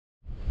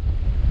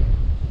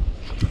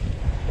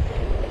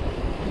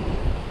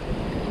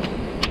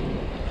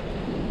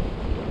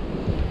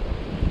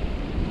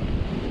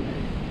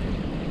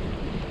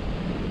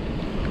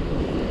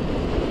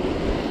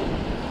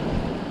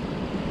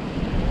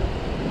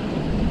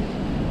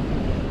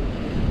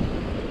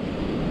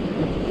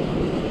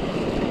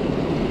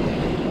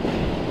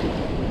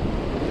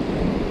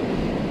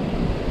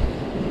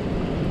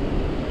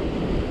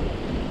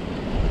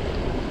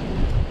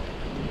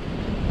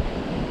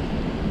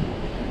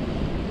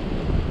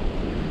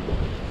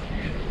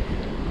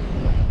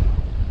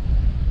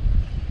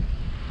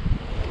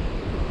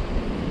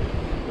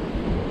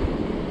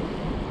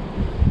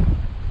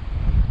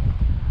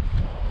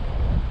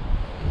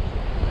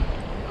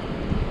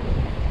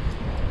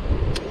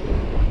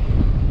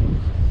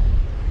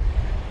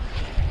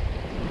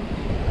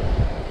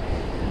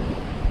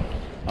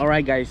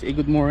Alright guys, a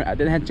good morning. I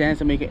didn't have a chance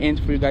to make an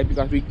intro for you guys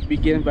because we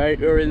begin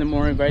very early in the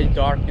morning, very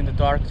dark in the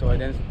dark, so I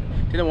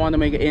didn't want to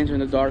make an intro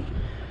in the dark.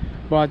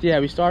 But yeah,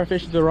 we started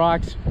fishing the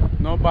rocks,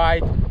 no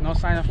bite, no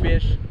sign of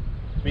fish.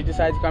 We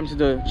decided to come to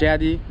the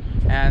jetty,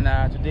 and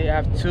today I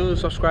have 2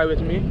 subscribers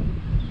with me.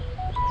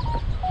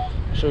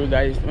 Show you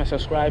guys my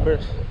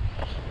subscribers.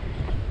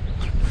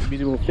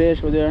 Beautiful fish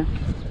over there.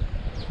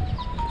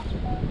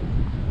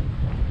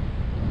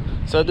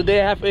 So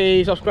today I have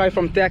a subscriber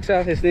from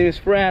Texas. His name is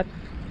Fred.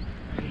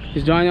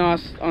 He's joining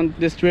us on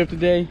this trip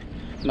today,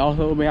 and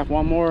also we have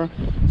one more.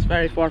 It's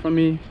very far from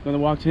me. I'm gonna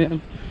walk to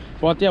him.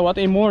 But yeah, what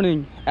a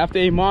morning! After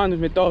a month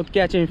without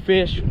catching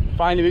fish,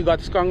 finally we got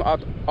the skunk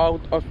out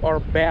of our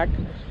bag.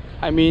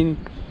 I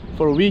mean,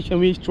 for weeks and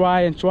weeks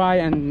try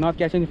and not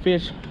catching the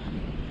fish.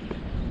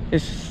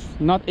 It's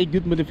not a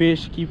good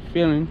motivation to keep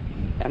filming,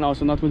 and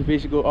also not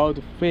motivation to go out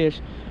to fish.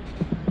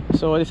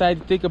 So I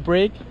decided to take a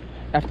break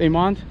after a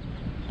month.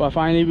 But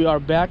finally we are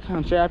back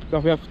on track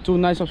because we have 2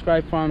 nice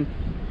subscribers from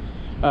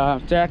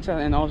Texas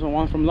and also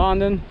one from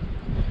London.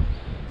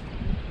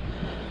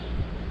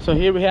 So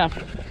here we have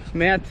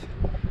Matt.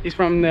 He's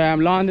from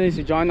London.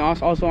 He's joining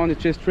us also on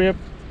this trip.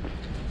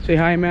 Say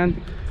hi,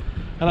 man.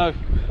 Hello.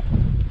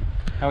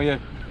 How are you?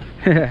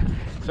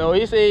 So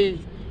he's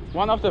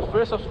one of the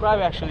first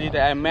subscribers actually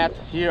that I met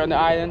here on the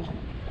island.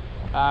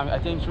 I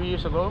think 3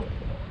 years ago.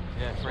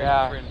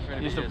 Yeah,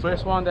 he's the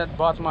first one that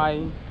bought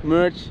my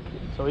merch.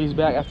 So he's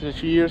back after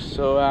 3 years.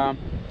 So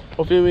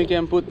hopefully we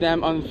can put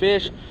them on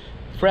fish.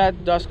 Fred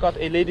just caught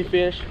a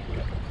ladyfish,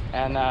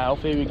 and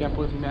hopefully we can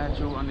put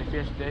Matthew on the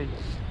fish today.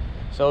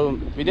 So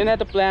we didn't have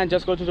the plan,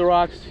 just go to the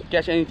rocks,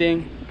 catch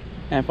anything,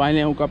 and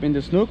finally hook up in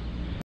the Snook.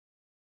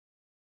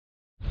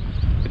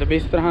 Kita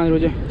base terahan dulu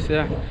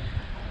aja.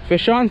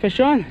 Fish on, fish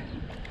on.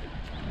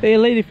 Hey,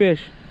 ladyfish.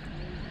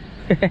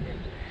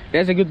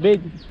 That's a good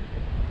bait.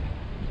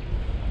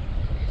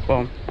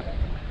 Boom.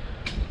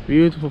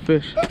 Beautiful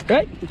fish.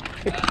 Hey.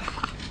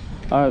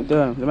 Alright,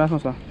 the last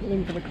one's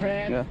Looking for the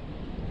crab. Yeah.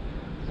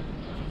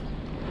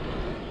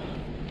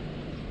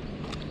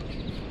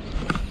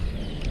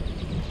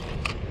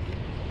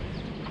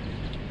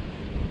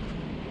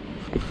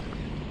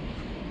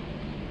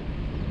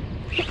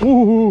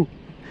 Ooh,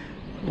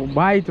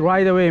 bite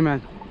right away,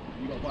 man.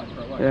 You got bite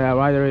straight away? Yeah,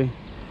 right away.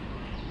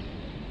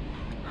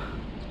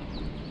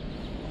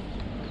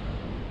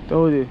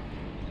 Told you.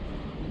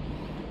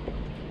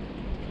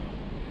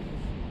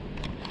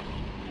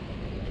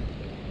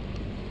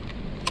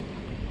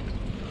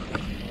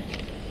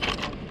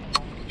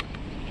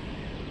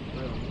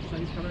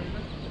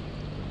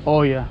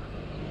 Oh yeah,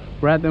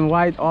 red and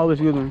white, always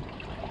good one.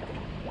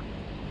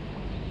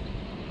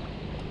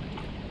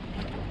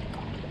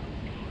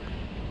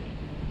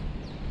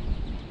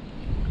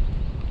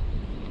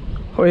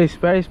 Oh, it's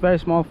very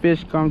small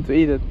fish come to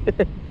eat it.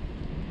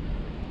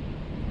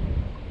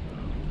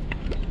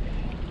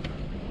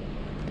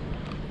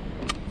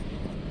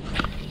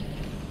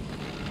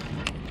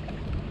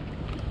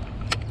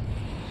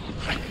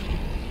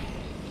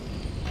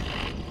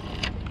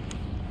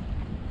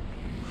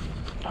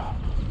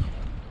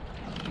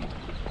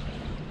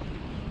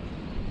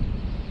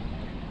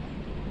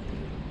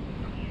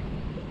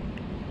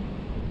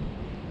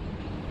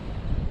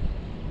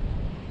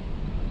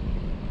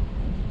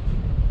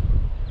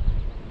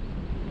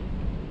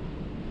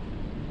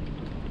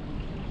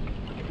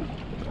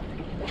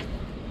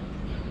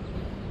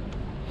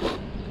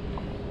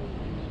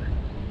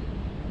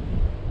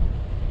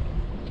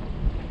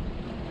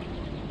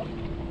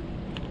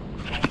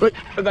 Wait,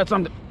 I got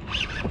something.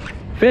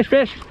 Fish,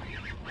 fish.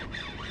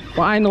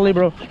 Finally,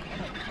 bro.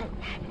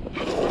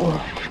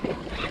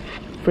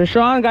 Fish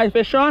on, guys,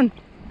 fish on.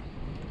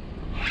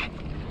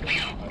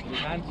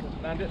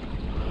 Land it.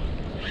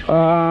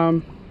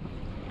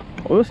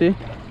 We'll see.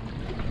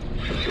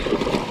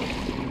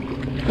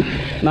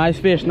 Nice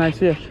fish, nice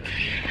fish.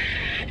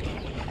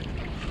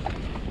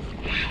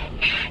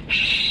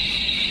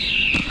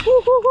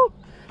 Woo-hoo-hoo.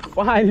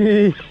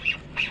 Finally.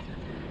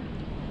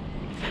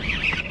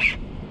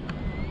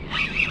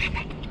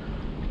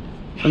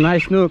 A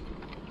nice snook.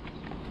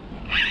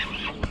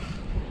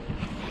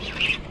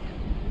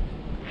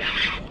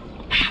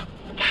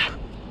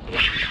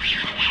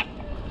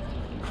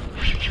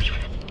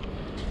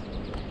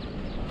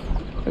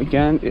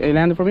 Again, it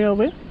landed for me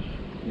over here?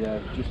 Yeah,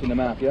 just in the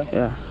mouth, yeah?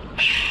 Yeah.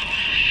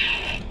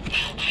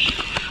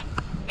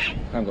 I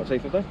haven't got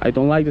teeth, have they? I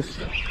don't like this.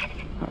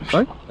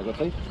 Sorry? They got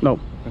teeth? No.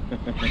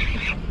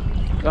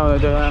 No,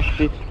 they don't have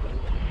teeth.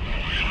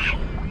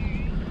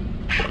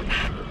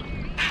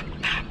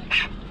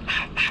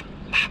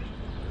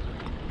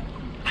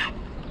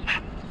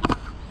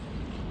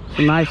 It's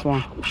a nice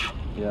one.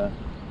 Yeah.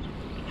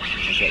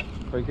 Okay.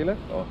 3 kilo?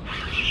 Or?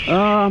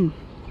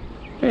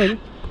 Maybe.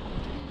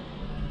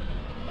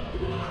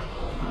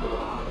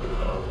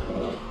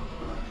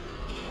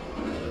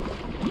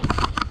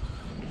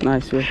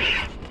 Nice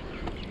fish.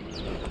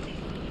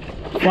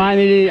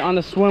 Finally on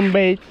the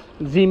Swimbait,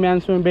 Z-Man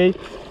Swimbait.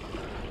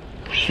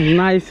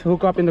 Nice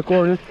hook up in the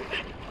corner.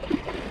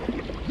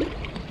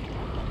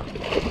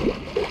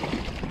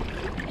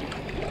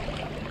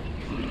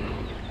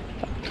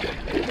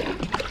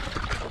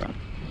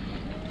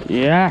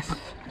 Yes.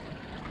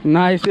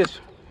 Nice fish.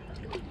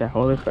 Yeah,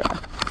 hold it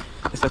fast.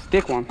 It's a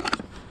thick one.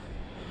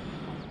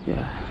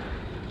 Yeah.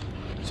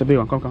 It's a big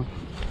one. Come, come.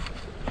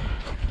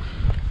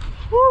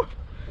 Woo!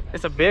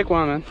 It's a big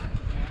one, man.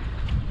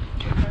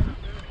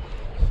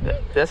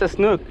 That's a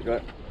snook. You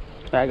got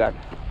it? I got it.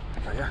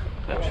 Oh, yeah.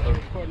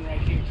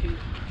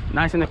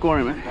 Nice in the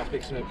corner, man. That's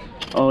big snook.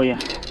 Oh yeah.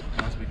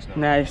 Nice big snook.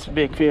 Nice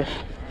big fish.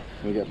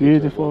 We get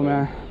Beautiful,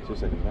 man. 2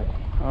 seconds back.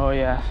 Oh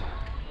yeah.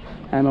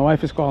 And my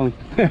wife is calling.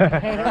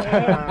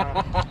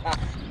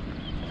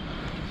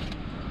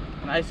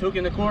 Nice hook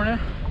in the corner.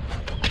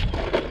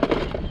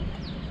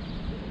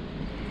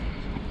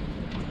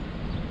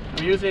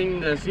 I'm using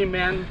the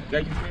Z-Man,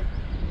 like you see.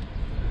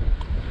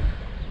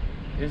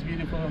 This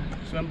beautiful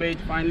swim bait.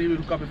 Finally we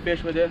hook up a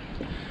fish with it.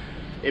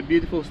 A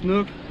beautiful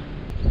snook.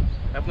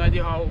 I have no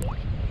idea how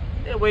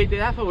they weight. They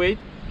have a weight.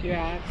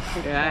 Yeah.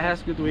 Yeah, it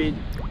has good weight.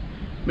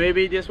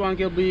 Maybe this one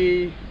will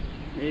be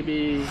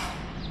maybe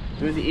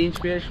 20-inch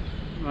fish.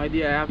 No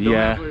idea. I have no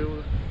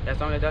idea.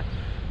 Something like that.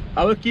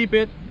 I will keep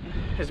it.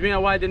 It's been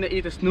a while I didn't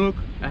eat a snook.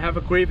 I have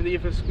a craving to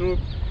eat a snook.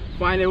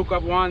 Finally hook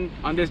up one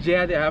on this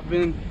Jetty. I have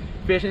been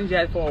fishing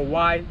Jetty for a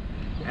while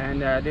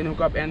and didn't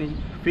hook up any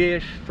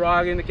fish.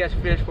 Struggling to catch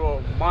fish for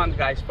a month,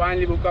 guys.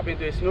 Finally hook up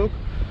into a snook.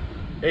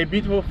 A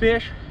beautiful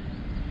fish.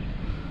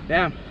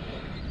 Damn.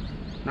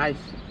 Nice.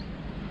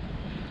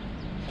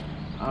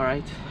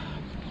 Alright.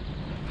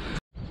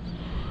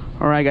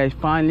 Alright guys,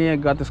 finally I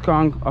got the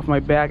skunk off my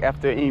back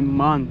after a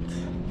month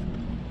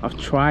of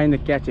trying to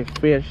catch a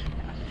fish.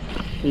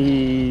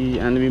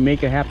 And we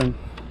make it happen.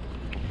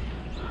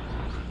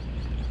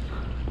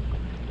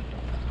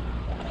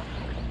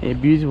 A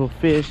beautiful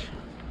fish.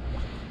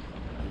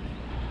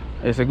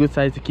 It's a good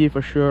size to keep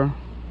for sure.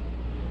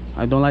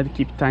 I don't like to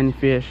keep tiny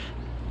fish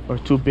or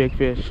too big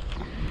fish.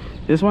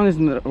 This one is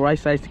the right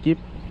size to keep.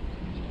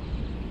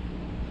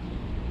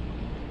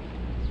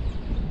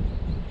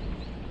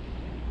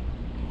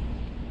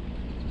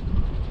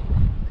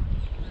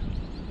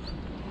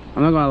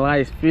 I'm not gonna lie,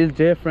 it feels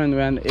different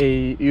when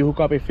you hook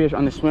up a fish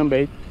on the swim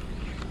bait.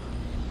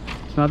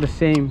 It's not the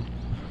same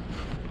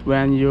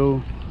when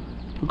you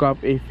hook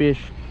up a fish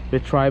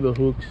with tribal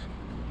hooks.